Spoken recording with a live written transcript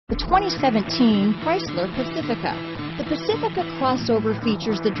The 2017 Chrysler Pacifica. The Pacifica crossover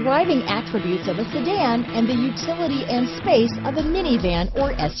features the driving attributes of a sedan and the utility and space of a minivan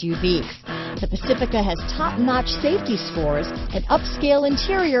or SUV. The Pacifica has top-notch safety scores, an upscale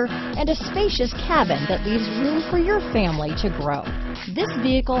interior, and a spacious cabin that leaves room for your family to grow. This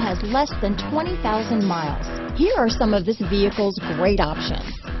vehicle has less than 20,000 miles. Here are some of this vehicle's great options: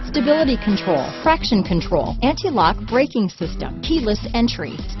 stability control, traction control, anti-lock braking system, keyless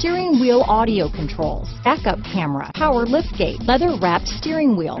entry, steering wheel audio controls, backup camera, power liftgate, leather-wrapped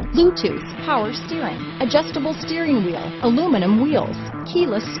steering wheel, Bluetooth, power steering, adjustable steering wheel, aluminum wheels,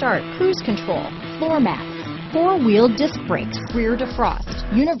 keyless start, cruise control, floor mats, four-wheel disc brakes, rear defrost,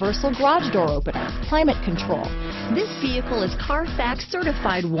 universal garage door opener, climate control. This vehicle is CARFAX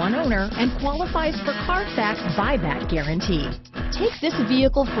certified one owner and qualifies for CARFAX buyback guarantee. Take this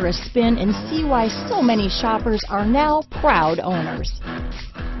vehicle for a spin and see why so many shoppers are now proud owners.